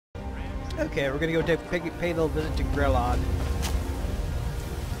Okay, we're gonna go pay a little visit to Grelod.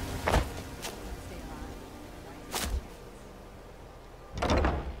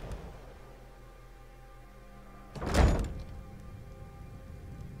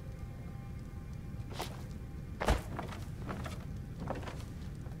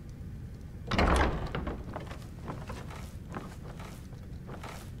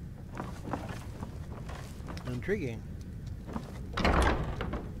 Intriguing.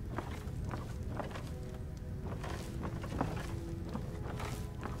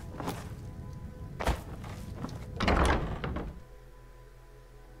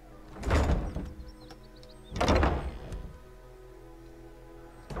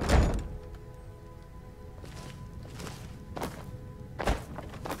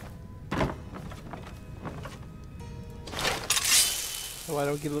 Oh,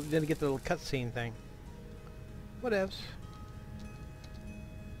 I didn't get the little cutscene thing. Whatevs.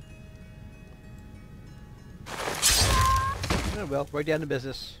 Oh well, right down to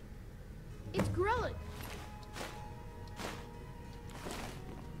business. It's Grelod.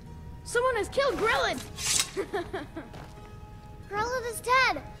 Someone has killed Grelod. Grelod is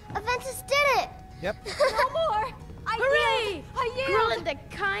dead. Aventus did it. Yep. No more. Hooray! I yield. Grelod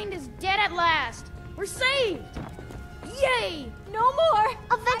the Kind is dead at last. We're saved. Yay! No more.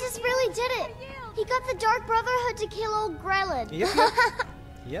 Aventus really did it. He got the Dark Brotherhood to kill old Grelod. Yep.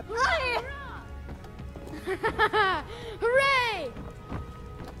 Yep. Hooray!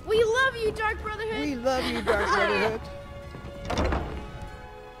 We love you, Dark Brotherhood. We love you, Dark Brotherhood.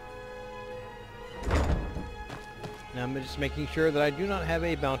 Now I'm just making sure that I do not have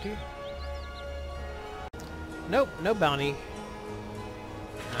a bounty. Nope, no bounty.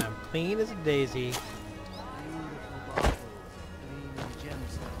 I'm clean as a daisy.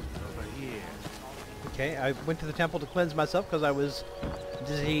 Okay, I went to the temple to cleanse myself because I was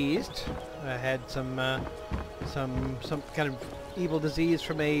diseased. I had some kind of evil disease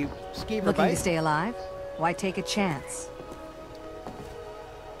from a schemer Looking bite. to stay alive? Why take a chance?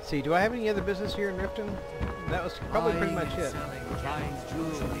 See, do I have any other business here in Riften? That was probably pretty much it.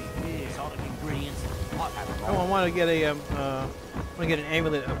 Oh, I want to get a an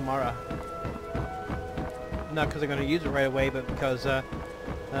amulet of Mara. Not because I'm going to use it right away, but because I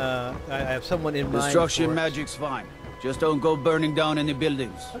have someone in mind. Destruction magic's fine. Just don't go burning down any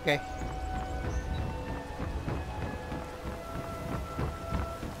buildings. Okay.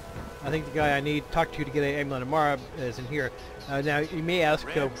 I think the guy I need to talk to get an amulet of Mara is in here. Now, you may ask,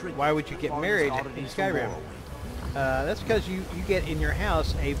 why would you get married in Skyrim? That's because you get in your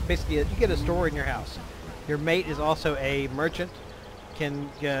house basically you get a store in your house. Your mate is also a merchant, can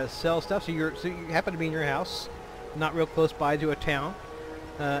sell stuff. So you happen to be in your house, not real close by to a town,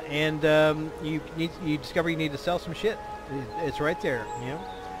 and you discover you need to sell some shit. It's right there, you know,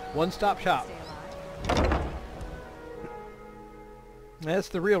 one-stop shop. That's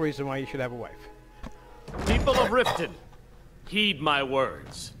the real reason why you should have a wife. People of Riften, heed my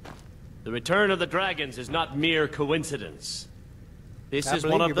words. The return of the dragons is not mere coincidence. This is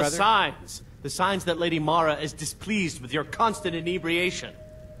one of the signs. The signs that Lady Mara is displeased with your constant inebriation.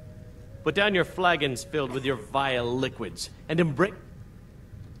 Put down your flagons filled with your vile liquids and embrace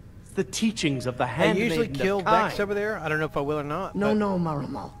the teachings of the handmaiden of I usually kill Kind. Vex over there. I don't know if I will or not. No, no,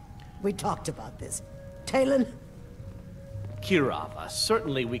 Maramo. We talked about this. Talon? Kirava,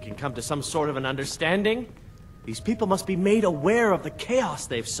 certainly we can come to some sort of an understanding. These people must be made aware of the chaos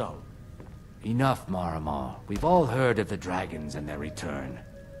they've sown. Enough, Maramo. We've all heard of the dragons and their return.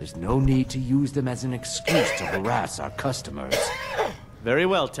 There's no need to use them as an excuse to harass our customers. Very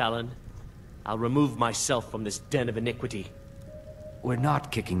well, Talon. I'll remove myself from this den of iniquity. We're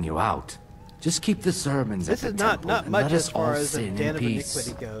not kicking you out. Just keep the sermons at the temple. This is not and much let as us far all as the sin den in of peace.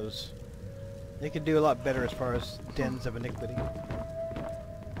 iniquity goes. They could do a lot better as far as dens of iniquity.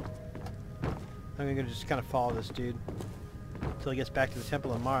 I'm gonna just kind of follow this dude until he gets back to the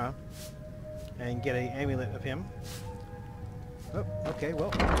Temple of Mara and get an amulet of him. Oh, okay,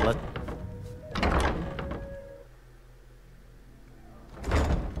 well. What?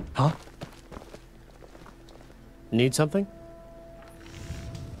 Huh? Need something?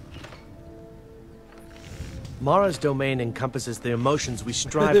 Mara's domain encompasses the emotions we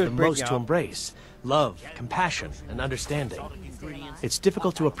strive the most to embrace. Love, compassion, and understanding. It's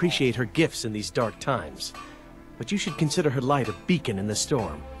difficult to appreciate her gifts in these dark times, but you should consider her light a beacon in the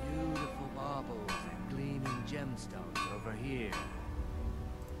storm. Beautiful baubles and gleaming gemstones over here.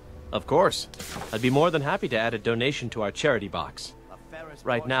 Of course. I'd be more than happy to add a donation to our charity box.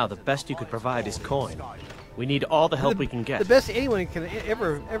 Right now, the best you could provide is coin. We need all the help we can get. The best anyone can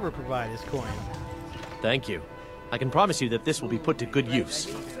ever provide is coin. Thank you. I can promise you that this will be put to good use.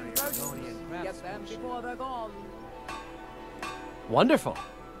 Wonderful.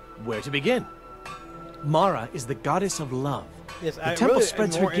 Where to begin? Mara is the goddess of love. Yes, the temple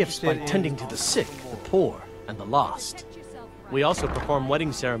spreads her gifts by tending to the sick, the poor, and the lost. We also perform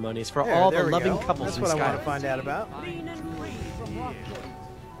wedding ceremonies for all the loving couples in Skyrim. That's what I want to find out about.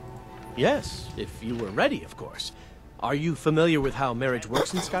 Yes, if you were ready, of course. Are you familiar with how marriage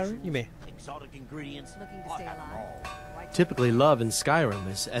works in Skyrim? You may. Exotic ingredients. Looking to stay alive? Typically, love in Skyrim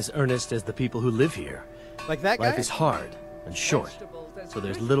is as earnest as the people who live here. Like that guy? Life is hard and short, so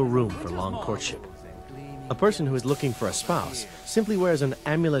there's little room for long courtship. A person who is looking for a spouse simply wears an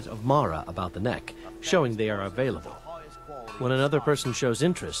amulet of Mara about the neck, showing they are available. When another person shows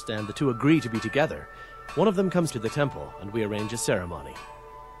interest and the two agree to be together, one of them comes to the temple and we arrange a ceremony.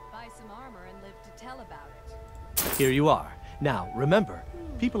 Buy some armor and live to tell about it. Here you are. Now, remember,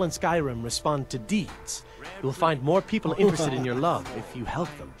 people in Skyrim respond to deeds. You'll find more people interested in your love if you help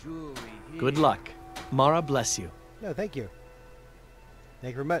them. Good luck. Mara bless you. No, thank you.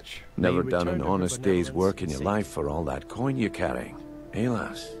 Thank you very much. Never done an honest day's work in your life for all that coin you're carrying, eh,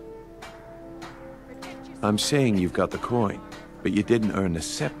 lass? I'm saying you've got the coin, but you didn't earn a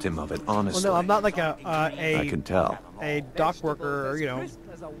septim of it honestly. Well, no, I'm not like I can tell. a dock worker or, you know,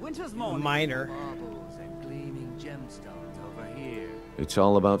 a miner. It's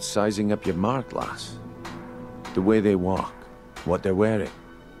all about sizing up your mark, lass. The way they walk, what they're wearing.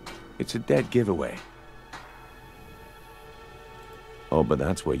 It's a dead giveaway. Oh, but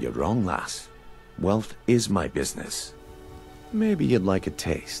that's where you're wrong, lass. Wealth is my business. Maybe you'd like a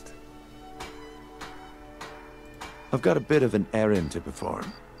taste. I've got a bit of an errand to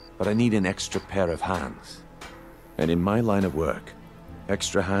perform, but I need an extra pair of hands. And in my line of work,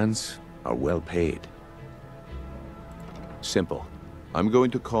 extra hands are well paid. Simple. I'm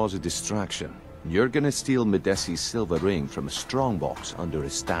going to cause a distraction. You're gonna steal Medesi's silver ring from a strongbox under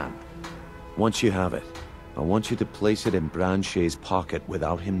his stand. Once you have it, I want you to place it in Branche's pocket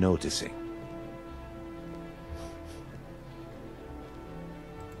without him noticing.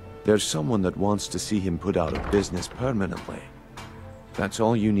 There's someone that wants to see him put out of business permanently. That's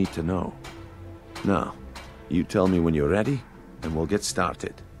all you need to know. Now, you tell me when you're ready, and we'll get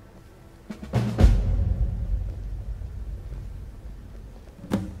started.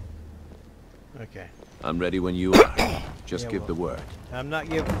 Okay. I'm ready when you are. Just give the word. I'm not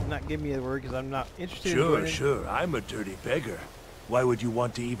giving you the word because I'm not interested in Sure, sure. I'm a dirty beggar. Why would you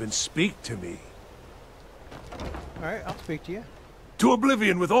want to even speak to me? All right, I'll speak to you. To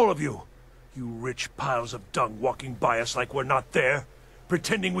oblivion with all of you! You rich piles of dung walking by us like we're not there,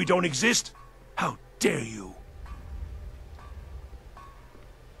 pretending we don't exist? How dare you!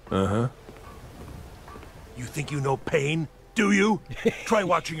 Uh-huh. You think you know pain, do you? Try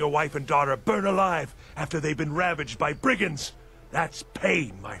watching your wife and daughter burn alive after they've been ravaged by brigands. That's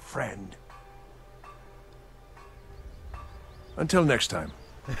pain, my friend. Until next time.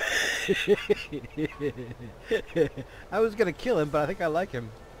 I was gonna kill him, but I think I like him.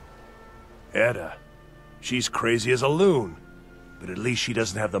 Edda. She's crazy as a loon. But at least she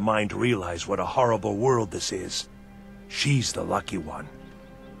doesn't have the mind to realize what a horrible world this is. She's the lucky one.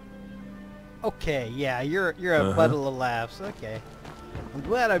 Okay, yeah, you're a bundle of laughs. Okay. I'm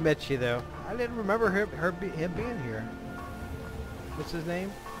glad I met you, though. I didn't remember him being here. What's his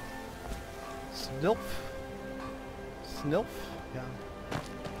name? Snilf? Snilf? Yeah.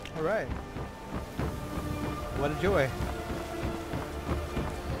 Alright. What a joy.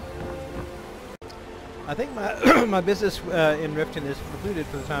 I think my my business in Riften is concluded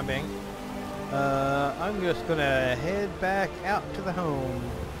for the time being. I'm just gonna head back out to the home.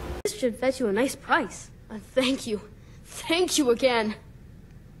 This should fetch you a nice price. Thank you. Thank you again.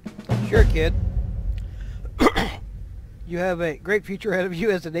 Sure, kid. You have a great future ahead of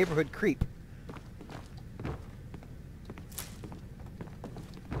you as a neighborhood creep.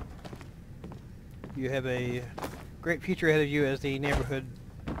 You have a great future ahead of you as the neighborhood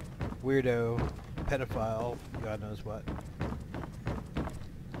weirdo, pedophile, God knows what.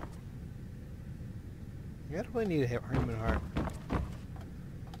 You don't really need a human heart.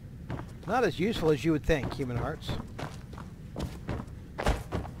 Not as useful as you would think, human hearts.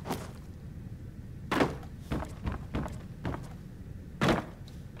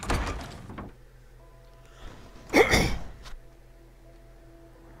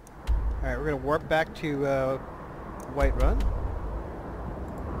 Alright, we're going to warp back to Whiterun.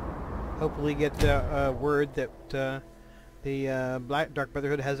 Hopefully get word that the Dark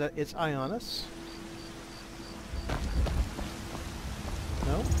Brotherhood has its eye on us.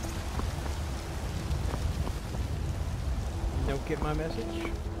 No? Don't get my message?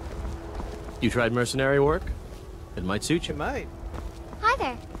 You tried mercenary work? It might suit you. It might. Hi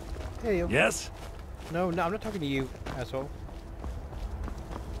there. Hey, you. Yes? No, I'm not talking to you, asshole.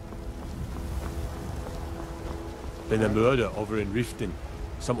 Been a murder over in Riften.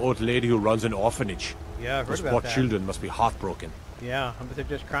 Some old lady who runs an orphanage. Yeah, I've heard Those about poor that. children must be heartbroken. Yeah, but they're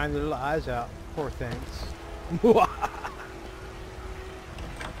just crying their little eyes out. Poor things.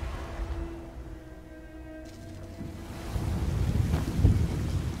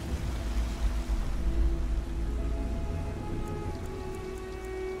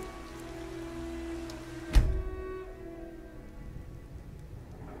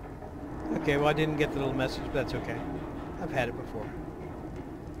 Okay, well I didn't get the little message, but that's okay. I've had it before.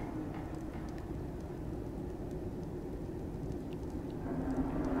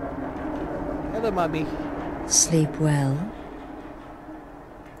 Hello, Mommy. Sleep well?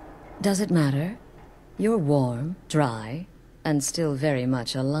 Does it matter? You're warm, dry, and still very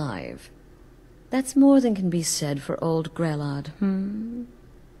much alive. That's more than can be said for old Grelod,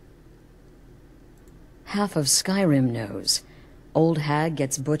 Half of Skyrim knows. Old hag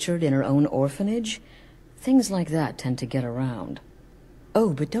gets butchered in her own orphanage? Things like that tend to get around.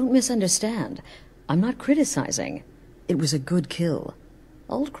 Oh, but don't misunderstand. I'm not criticizing. It was a good kill.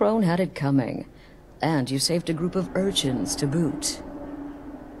 Old crone had it coming. And you saved a group of urchins to boot.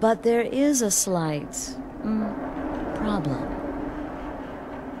 But there is a slight... problem.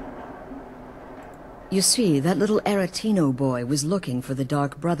 You see, that little Aretino boy was looking for the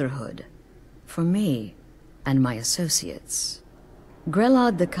Dark Brotherhood. For me and my associates.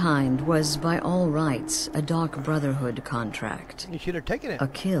 Grelod the Kind was, by all rights, a Dark Brotherhood contract. You should have taken it. A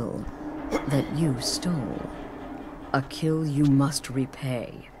kill that you stole. A kill you must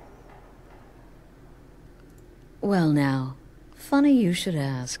repay. Well now, funny you should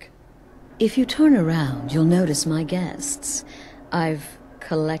ask. If you turn around, you'll notice my guests. I've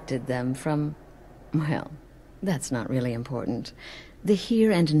collected them from... well, that's not really important. The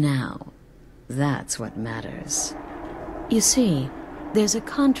here and now. That's what matters. You see, there's a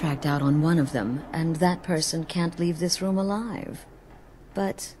contract out on one of them, and that person can't leave this room alive.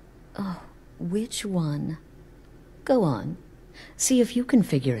 But, oh, which one? Go on. See if you can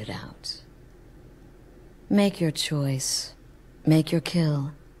figure it out. Make your choice. Make your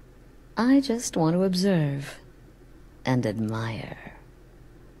kill. I just want to observe and admire.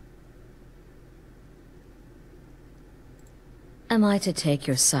 Am I to take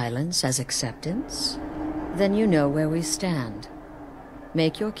your silence as acceptance? Then you know where we stand.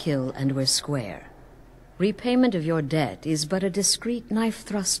 Make your kill and we're square. Repayment of your debt is but a discreet knife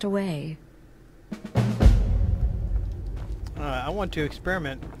thrust away. I want to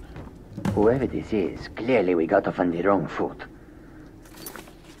experiment. Whoever this is, clearly we got off on the wrong foot.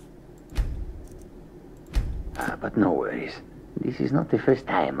 But no worries. This is not the first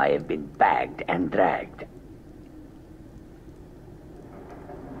time I have been bagged and dragged.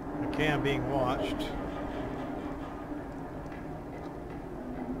 Okay, I'm being watched.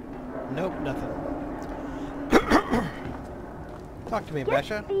 Nope, nothing. Talk to me,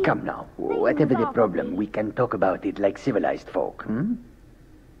 Basha. Come now, whatever the problem, we can talk about it like civilized folk,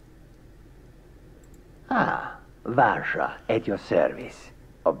 Ah, Varsha, at your service.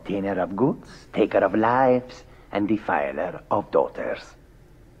 Obtainer of goods, taker of lives, and defiler of daughters.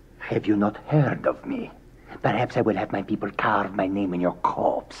 Have you not heard of me? Perhaps I will have my people carve my name in your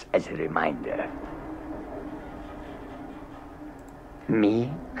corpse as a reminder.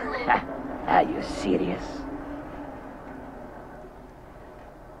 Me? Are you serious?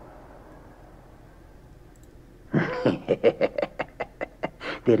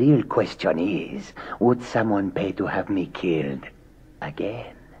 The real question is, would someone pay to have me killed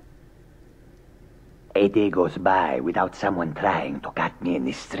again? A day goes by without someone trying to cut me in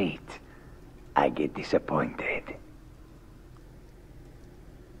the street. I get disappointed.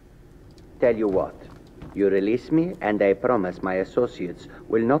 Tell you what, you release me and I promise my associates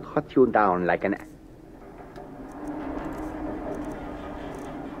will not hunt you down like an...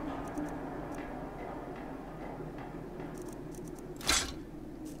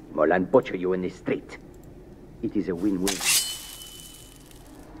 Molan butcher you in the street. It is a win-win.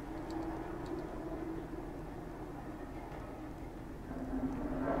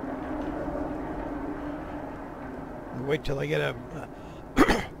 Wait till I get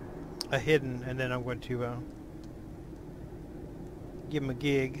a hidden, and then I'm going to give him a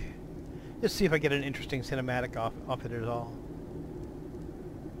gig. Just see if I get an interesting cinematic off it at all.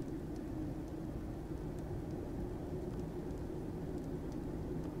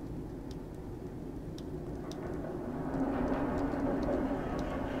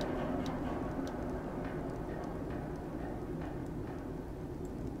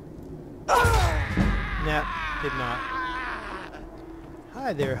 Nah, did not.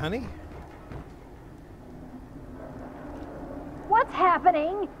 Hi there, honey. what's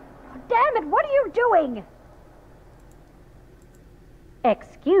happening? Damn it, what are you doing?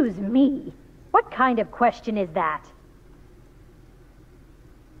 Excuse me. What kind of question is that?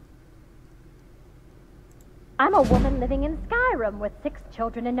 I'm a woman living in Skyrim with 6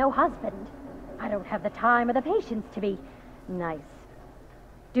 children and no husband. I don't have the time or the patience to be nice.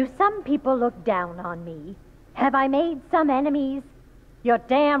 Do some people look down on me? Have I made some enemies? You're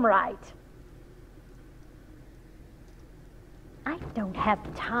damn right. I don't have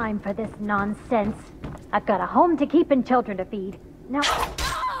time for this nonsense. I've got a home to keep and children to feed. Now...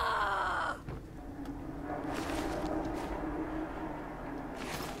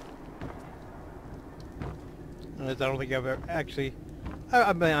 I don't think I've ever actually...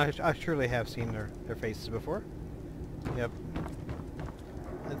 I mean, I surely have seen their faces before. Yep.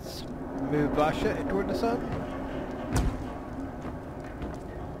 Let's move Basha toward the sun.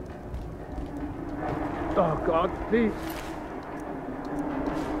 Oh God, please.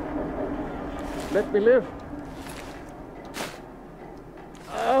 Let me live.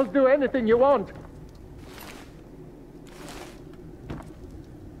 I'll do anything you want.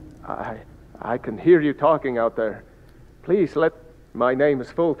 I can hear you talking out there. Please let... My name is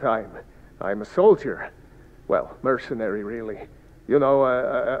Full-Time. I'm a soldier. Well, mercenary, really. You know,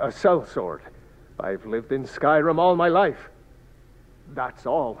 a sellsword. I've lived in Skyrim all my life. That's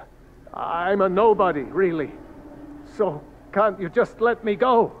all. I'm a nobody, really. So, can't you just let me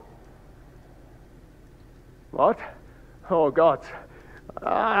go? What? Oh, God.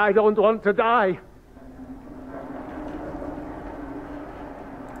 I don't want to die.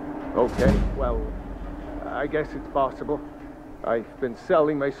 Okay, well, I guess it's possible. I've been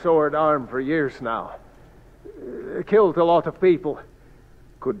selling my sword arm for years now. Killed a lot of people.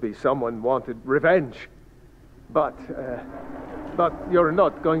 Could be someone wanted revenge. But you're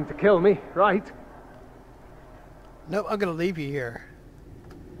not going to kill me, right? Nope, I'm gonna leave you here.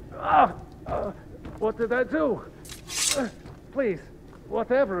 What did I do? Please,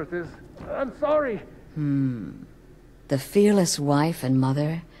 whatever it is, I'm sorry. The fearless wife and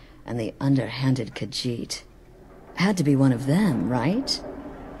mother, and the underhanded khajiit. Had to be one of them, right?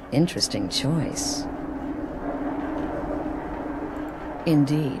 Interesting choice.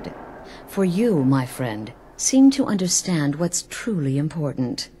 Indeed. For you, my friend, seem to understand what's truly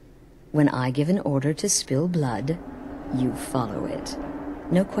important. When I give an order to spill blood, you follow it.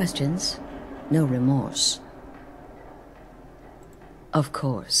 No questions, no remorse. Of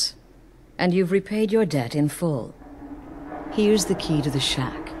course. And you've repaid your debt in full. Here's the key to the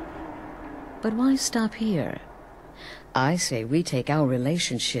shack. But why stop here? I say we take our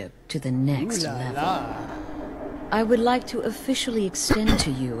relationship to the next level. I would like to officially extend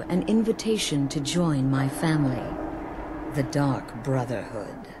to you an invitation to join my family, the Dark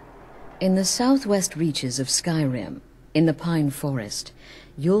Brotherhood. In the southwest reaches of Skyrim, in the Pine Forest,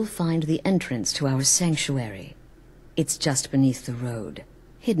 you'll find the entrance to our sanctuary. It's just beneath the road,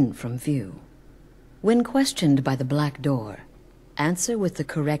 hidden from view. When questioned by the Black Door, answer with the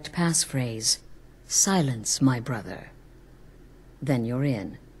correct passphrase, "Silence, my brother." Then you're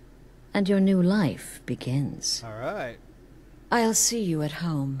in, and your new life begins. All right. I'll see you at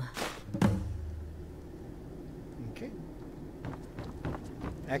home. Okay.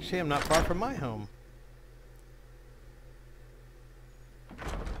 Actually, I'm not far from my home.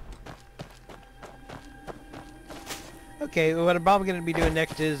 Okay, what I'm probably going to be doing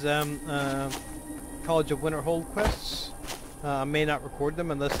next is College of Winterhold quests. I may not record them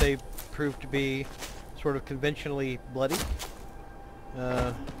unless they prove to be sort of conventionally bloody.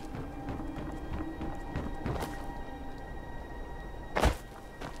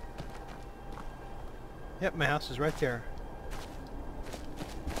 Yep, my house is right there.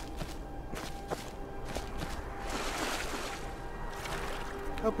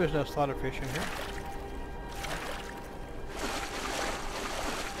 Hope there's no slaughterfish in here.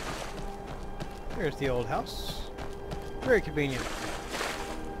 There's the old house. Very convenient.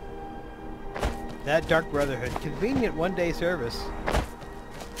 That Dark Brotherhood. Convenient one-day service.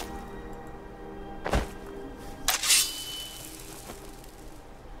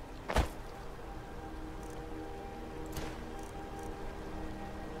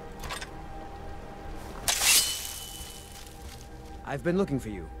 I've been looking for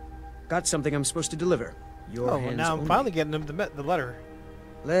you. Got something I'm supposed to deliver. Your well, hands now I'm only. finally getting them the letter.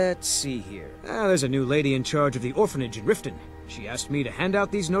 Let's see here. There's a new lady in charge of the orphanage in Riften. She asked me to hand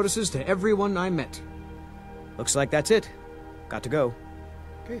out these notices to everyone I met. Looks like that's it. Got to go.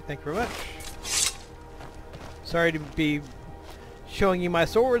 Okay, thank you very much. Sorry to be showing you my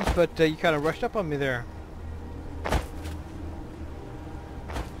swords, but you kind of rushed up on me there.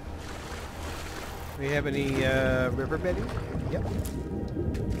 We have any river betty? Yep.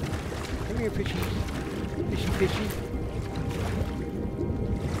 Come here, fishy. Fishy, fishy.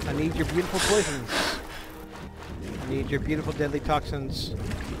 I need your beautiful poisons. I need your beautiful deadly toxins.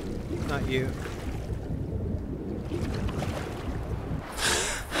 Not you.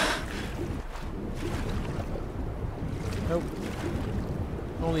 Nope.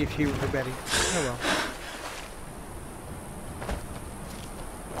 Only a few for Betty. Oh well.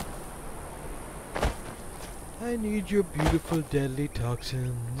 I need your beautiful deadly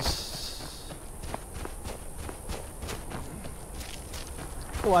toxins.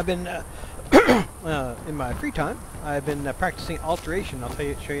 Oh, I've been in my free time. I've been practicing alteration. I'll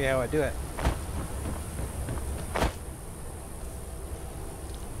show you how I do it.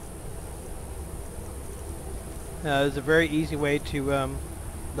 There's a very easy way to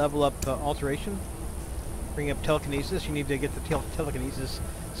level up alteration. Bring up telekinesis. You need to get the telekinesis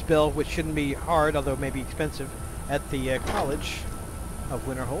spell, which shouldn't be hard, although it may be expensive, at the College of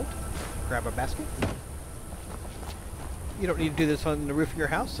Winterhold. Grab a basket. You don't need to do this on the roof of your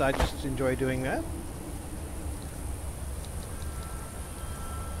house. I just enjoy doing that.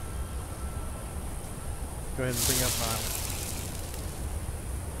 Go ahead and bring up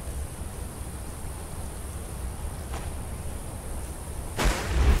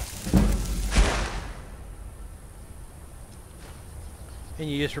and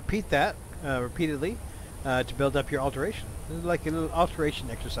you just repeat that repeatedly to build up your alteration. This is like a little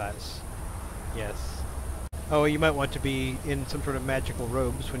alteration exercise. Yes. Oh, you might want to be in some sort of magical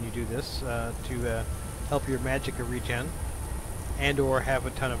robes when you do this to help your magicka regen, and or have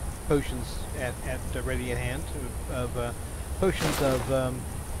a ton of potions ready at hand of potions of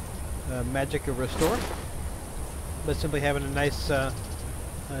magicka restore. But simply having a nice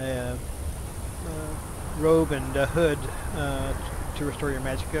robe and hood to restore your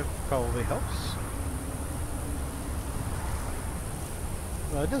magicka probably helps.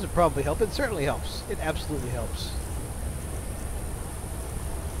 Well, it doesn't probably help. It certainly helps. It absolutely helps.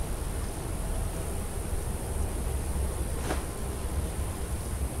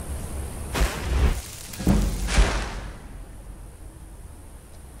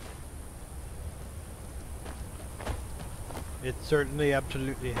 It certainly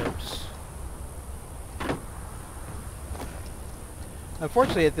absolutely helps.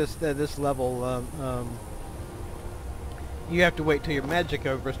 Unfortunately, at this level, you have to wait till your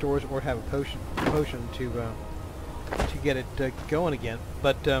magicka restores, or have a potion to get it going again.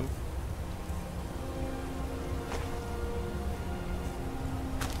 But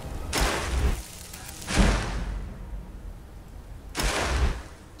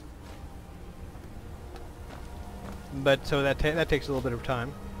so that takes a little bit of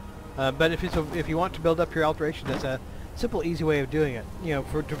time. But if you want to build up your alteration, that's a simple, easy way of doing it. You know,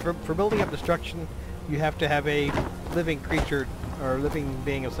 for building up destruction, you have to have a living creature or living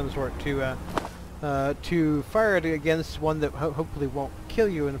being of some sort to fire it against one that hopefully won't kill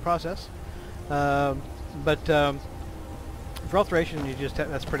you in the process. For alteration, you just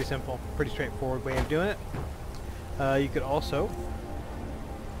that's pretty simple, pretty straightforward way of doing it. You could also,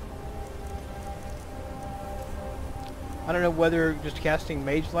 I don't know whether just casting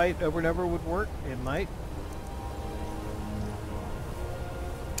Mage Light over and over would work. It might.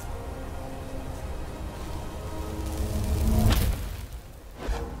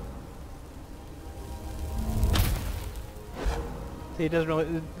 See, it doesn't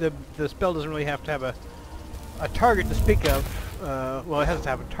really. The spell doesn't really have to have a target to speak of. Well, it has to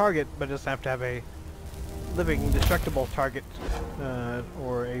have a target, but it doesn't have to have a living, destructible target,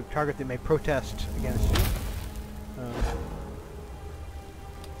 or a target that may protest against you.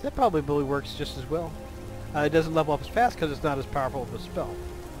 That probably works just as well. It doesn't level up as fast because it's not as powerful of a spell.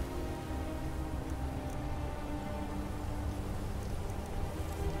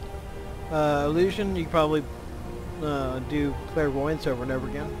 Illusion, you can probably do clairvoyance over and over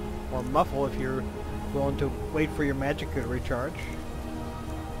again, or muffle if you're willing to wait for your magicka to recharge.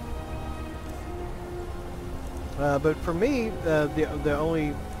 But for me, the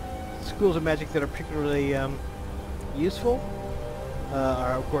only schools of magic that are particularly useful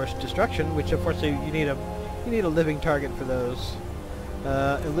are, of course, destruction, which unfortunately you need a living target for those.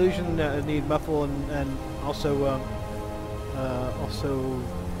 Illusion need muffle, and also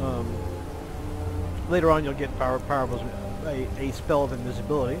later on you'll get powerful a spell of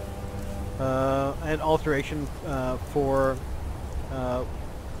invisibility, and alteration for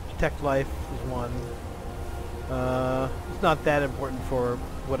detect life is one. It's not that important for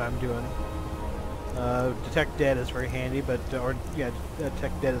what I'm doing. Detect dead is very handy, but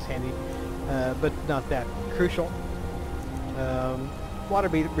detect dead is handy, but not that crucial. water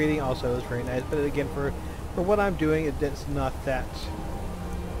breathing also is very nice, but again, for what I'm doing, it's not that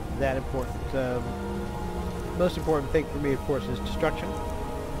important. Most important thing for me, of course, is destruction.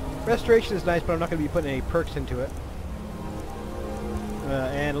 Restoration is nice, but I'm not going to be putting any perks into it.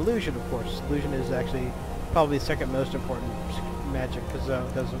 And illusion, of course. Illusion is actually probably the second most important magic because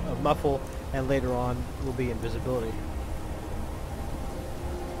of muffle, and later on will be invisibility.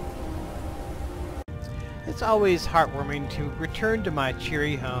 It's always heartwarming to return to my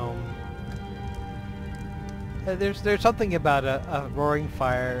cheery home. There's something about a roaring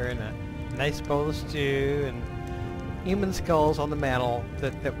fire and a nice bowl of stew and human skulls on the mantle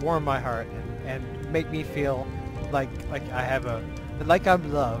that warm my heart and make me feel like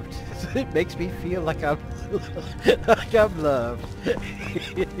I'm loved. It makes me feel like I'm loved.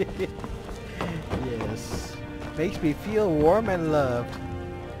 Yes, makes me feel warm and loved.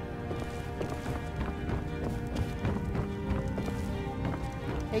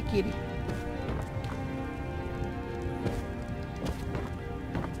 Hey, kitty.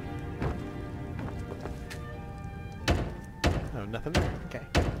 Oh, nothing there. Okay.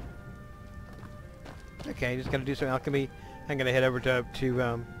 Okay, just gonna do some alchemy. I'm gonna head over to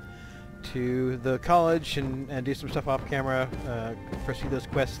the college and do some stuff off camera. Pursue those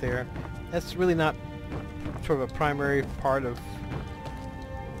quests there. That's really not sort of a primary part of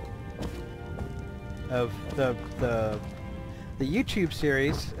the YouTube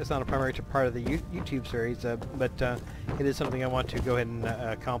series. It's not a primary part of the YouTube series, but it is something I want to go ahead and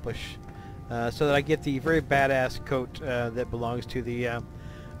accomplish so that I get the very badass coat that belongs to the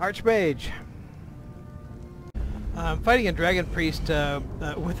Archmage. I'm fighting a Dragon Priest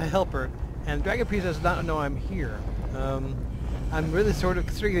with a helper, and Dragon Priest does not know I'm here. I'm really sort of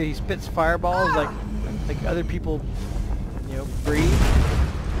considering that he spits fireballs like other people, you know, breathe.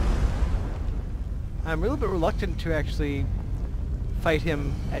 I'm a little bit reluctant to actually fight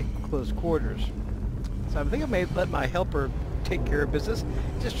him at close quarters. So I think I may let my helper take care of business.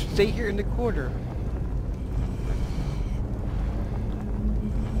 Just stay here in the corner.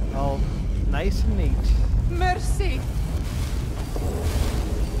 All nice and neat. Mercy.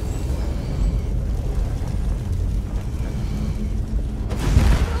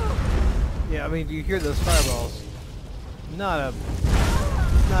 Yeah, I mean, you hear those fireballs. Not a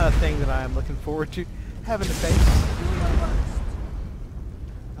thing that I am looking forward to having to face.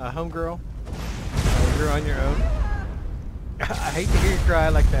 Homegirl, you're on your own. I hate to hear you cry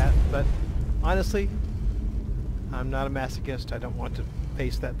like that, but honestly, I'm not a masochist. I don't want to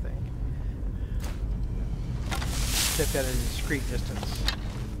face that thing. Except at a discreet distance.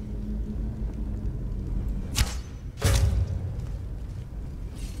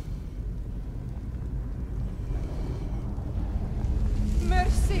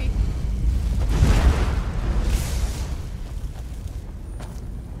 Mercy.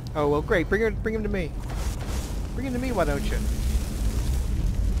 Oh well, great. Bring him to me. Bring him to me, why don't you?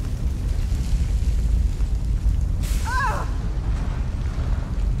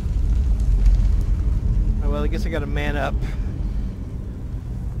 Oh well, I guess I got to man up.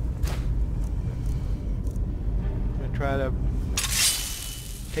 I'm gonna try to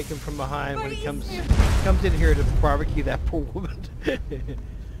take him from behind when he comes in here to barbecue that poor woman.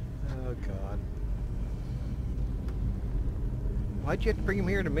 Oh God. Why'd you have to bring him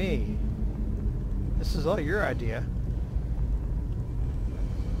here to me? This is all your idea.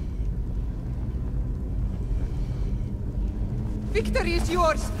 Victory is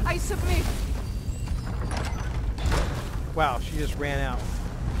yours. I submit. Wow, she just ran out.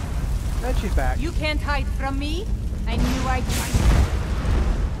 And she's back. You can't hide from me. I knew I'd find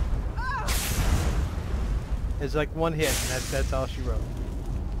you. It's like one hit, and that's all she wrote.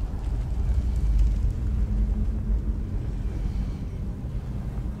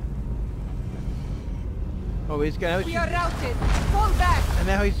 Oh, he's got. We are routed. Fall back. And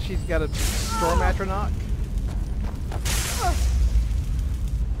now she's got a storm atronach.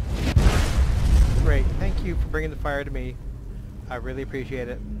 Great, thank you for bringing the fire to me. I really appreciate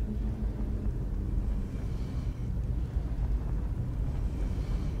it.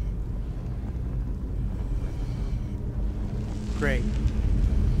 Great.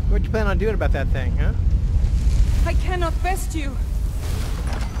 What you plan on doing about that thing, huh? I cannot best you.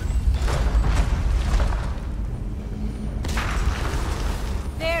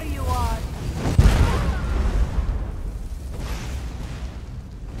 There you are.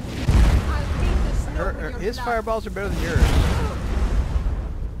 His fireballs are better than yours.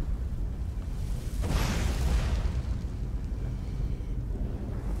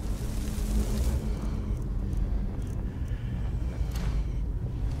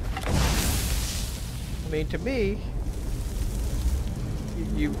 I mean, to me,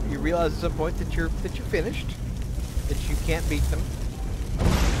 you realize at some point that you're finished, that you can't beat them.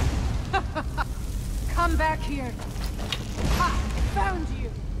 Come back here. Ha! Found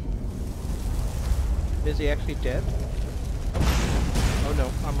you. Is he actually dead? Oh no,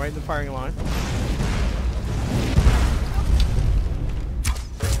 I'm right in the firing line.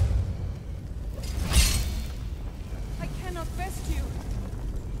 I cannot best you.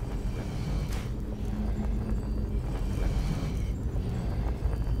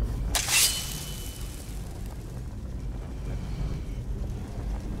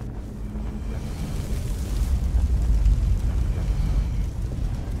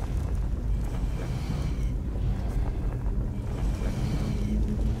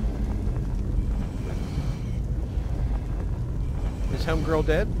 Is homegirl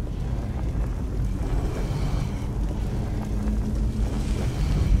dead?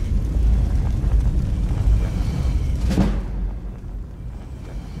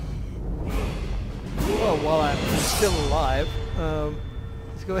 Well, while I'm still alive,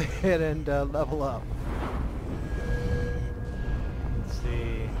 let's go ahead and level up. Let's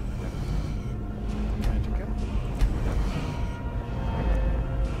see. Magica.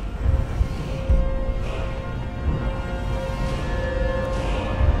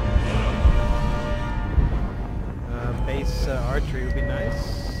 Base archery would be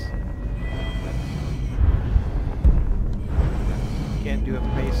nice. Can't do a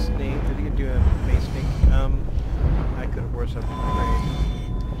base sneak. I think you can do a base sneak. I could have worse up the grade.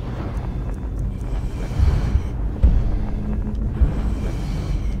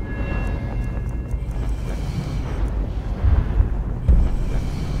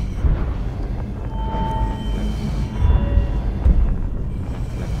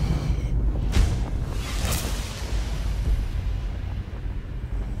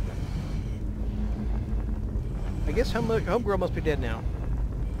 I guess homegirl must be dead now.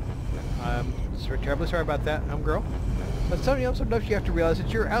 I'm terribly sorry about that, homegirl. But sometimes you have to realize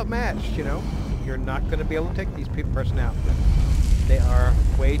that you're outmatched, you know? You're not going to be able to take these person out. They are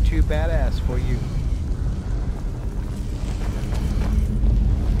way too badass for you.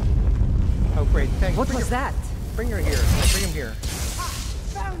 Oh great, thanks. What was that? Bring her here. Bring him here.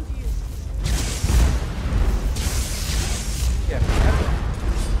 Found you. Yeah,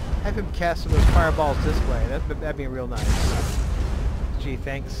 have him cast some of those fireballs this way. That'd be real nice. Gee,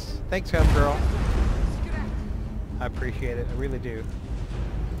 thanks. Thanks, homegirl. I appreciate it. I really do.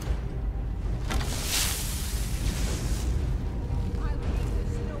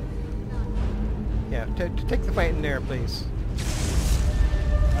 Yeah, take the fight in there, please.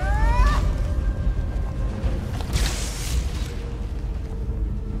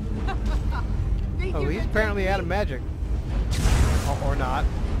 Oh, he's apparently out of magic. Or not.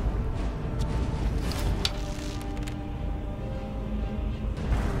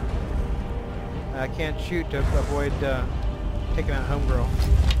 I can't shoot to avoid taking out homegirl.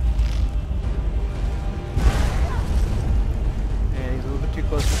 And he's a little bit too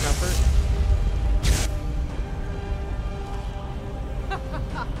close for comfort.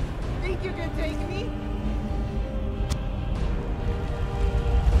 Think you can take me?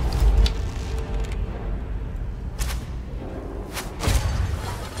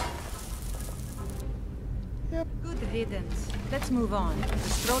 Yep. Good riddance. Let's move on. The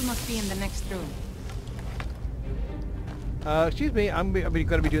scroll must be in the next room. Excuse me, I'm going to be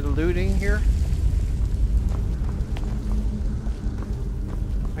doing the looting here.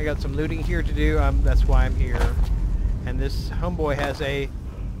 I got some looting here to do, that's why I'm here. And this homeboy has a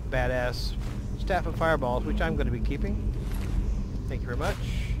badass staff of fireballs, which I'm going to be keeping. Thank you very much.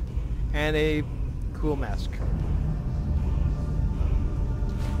 And a cool mask.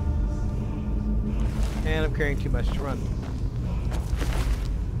 And I'm carrying too much to run.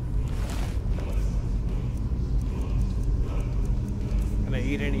 Can I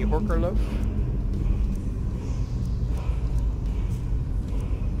eat any Horker loaf?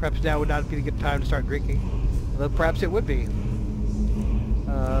 Perhaps now would not be a good time to start drinking. Although perhaps it would be.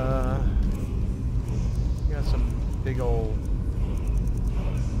 Got some big old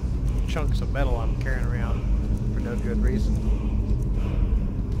chunks of metal I'm carrying around for no good reason.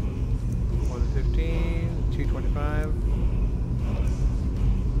 115, 225.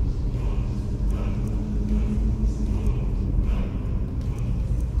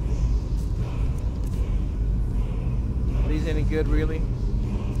 Are these any good, really?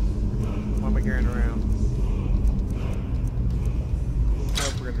 Why am I carrying around?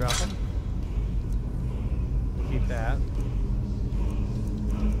 Nope, we're gonna drop them. Keep that.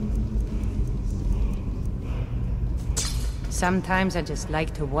 Sometimes I just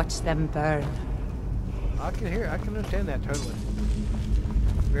like to watch them burn. I can understand that totally.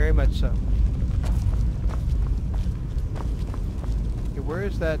 Very much so. Okay, where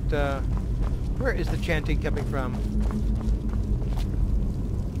is that, where is the chanting coming from?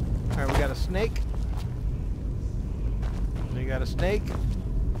 Alright, we got a snake. We got a snake.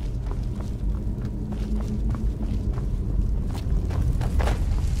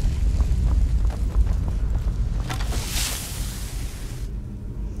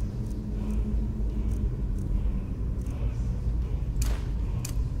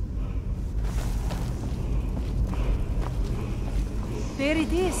 There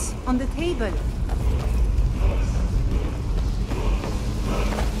it is, on the table.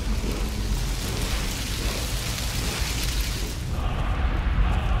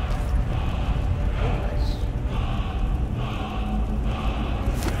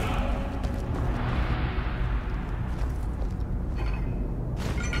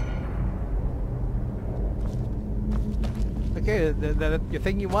 Okay, the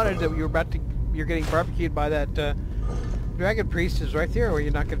thing you wanted that you're getting barbecued by that Dragon Priest is right there, where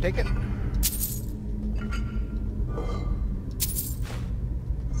you're not going to take it.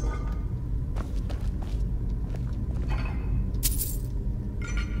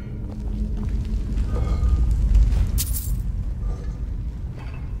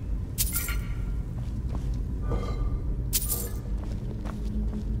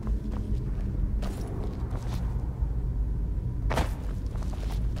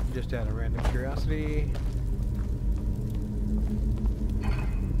 Just out of random curiosity.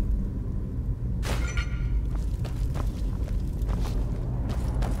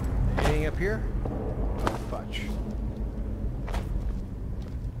 Anything up here? Oh, fudge.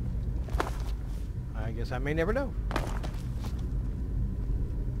 I guess I may never know.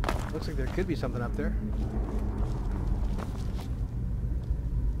 Looks like there could be something up there.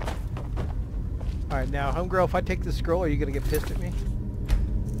 Alright, now, homegirl, if I take this scroll, are you going to get pissed at me?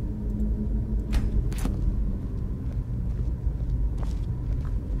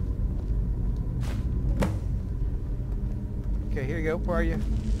 Okay, here you go. Where are you?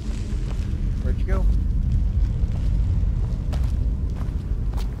 Where'd you go?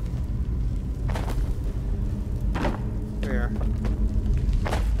 There.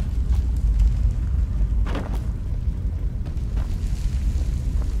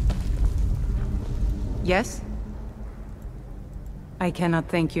 Yes? I cannot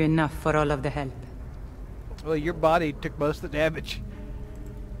thank you enough for all of the help. Well, your body took most of the damage.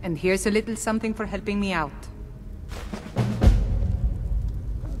 And here's a little something for helping me out.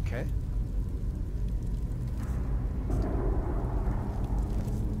 Okay.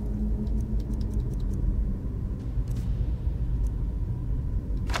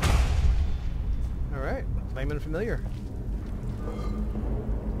 Alright, claiming familiar.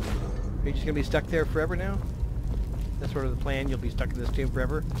 Are you just gonna be stuck there forever now? That's sort of the plan, you'll be stuck in this tomb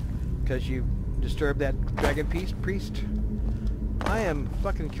forever because you disturbed that dragon priest? I am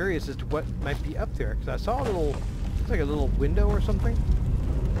fucking curious as to what might be up there, because I saw a little, looks like a little window or something.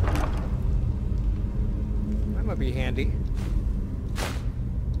 That might be handy.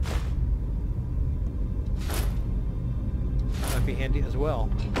 Might be handy as well.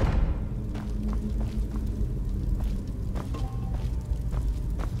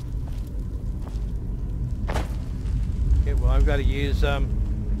 Okay, well I've got to use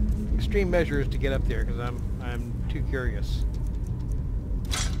extreme measures to get up there because I'm too curious.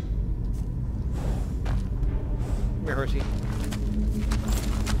 Come here, horsey.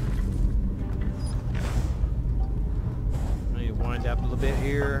 I need to wind up a little bit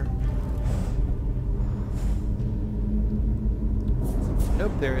here.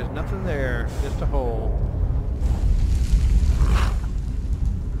 Nope, there is nothing there. Just a hole.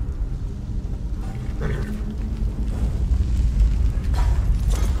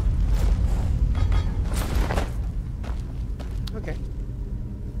 Okay.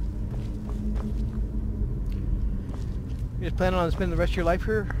 You just planning on spending the rest of your life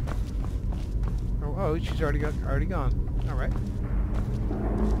here? Oh, she's already gone. All right.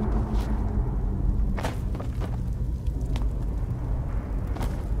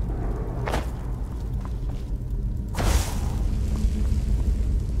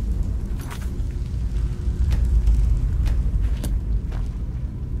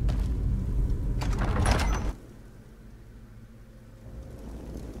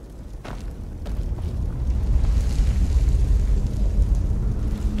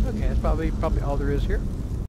 Probably all there is here.